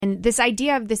And this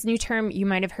idea of this new term, you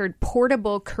might have heard,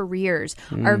 portable careers,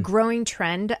 are a growing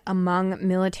trend among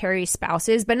military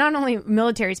spouses, but not only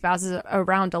military spouses,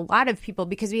 around a lot of people,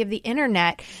 because we have the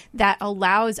internet that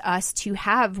allows us to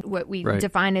have what we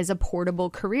define as a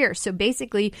portable career. So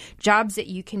basically, jobs that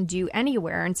you can do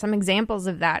anywhere. And some examples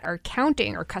of that are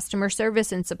accounting or customer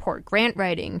service and support, grant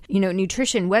writing,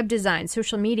 nutrition, web design,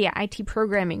 social media, IT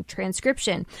programming,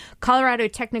 transcription. Colorado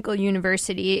Technical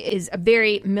University is a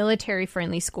very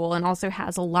military-friendly school and also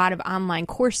has a lot of online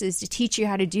courses to teach you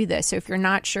how to do this. So if you're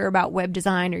not sure about web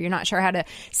design or you're not sure how to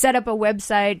set up a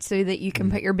website so that you can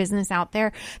put your business out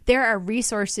there, there are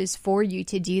resources for you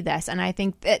to do this. And I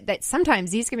think that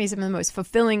sometimes these can be some of the most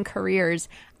fulfilling careers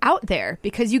out there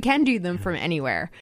because you can do them from anywhere.